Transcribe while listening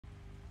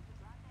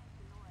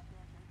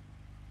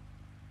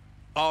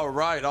All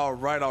right, all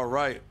right, all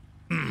right.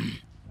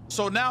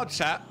 So now,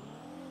 chat,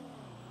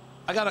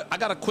 I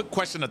got a quick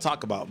question to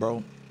talk about,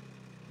 bro.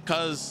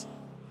 Cause,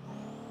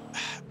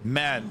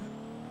 man,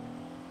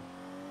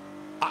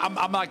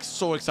 I'm like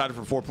so excited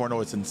for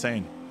 4.0. It's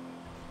insane,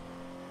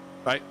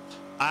 right?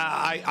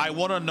 I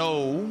want to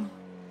know.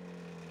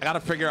 I gotta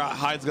figure out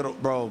how it's gonna,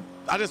 bro.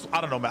 I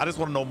don't know, man. I just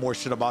want to know more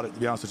shit about it, to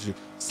be honest with you.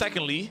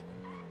 Secondly,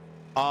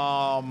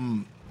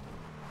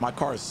 my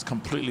car is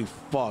completely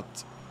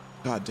fucked.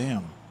 God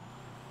damn.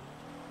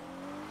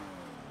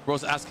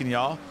 Bro's asking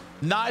y'all.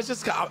 Nah, it's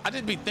just I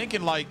just be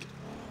thinking like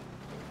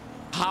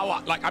how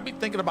I be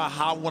thinking about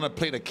how I want to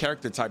play the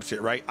character type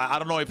shit, right? I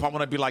don't know if I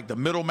want to be like the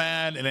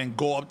middleman and then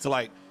go up to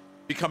like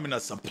becoming a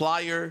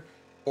supplier,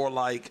 or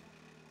like,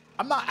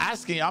 I'm not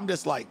asking, I'm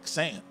just like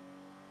saying.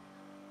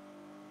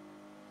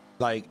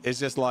 Like, it's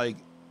just like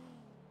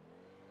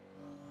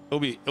it'll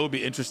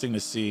be interesting to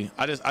see.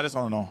 I just want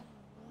to know.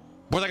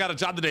 Boys, I got a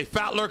job today.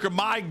 Fat Lurker,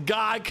 my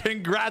guy,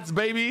 congrats,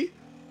 baby.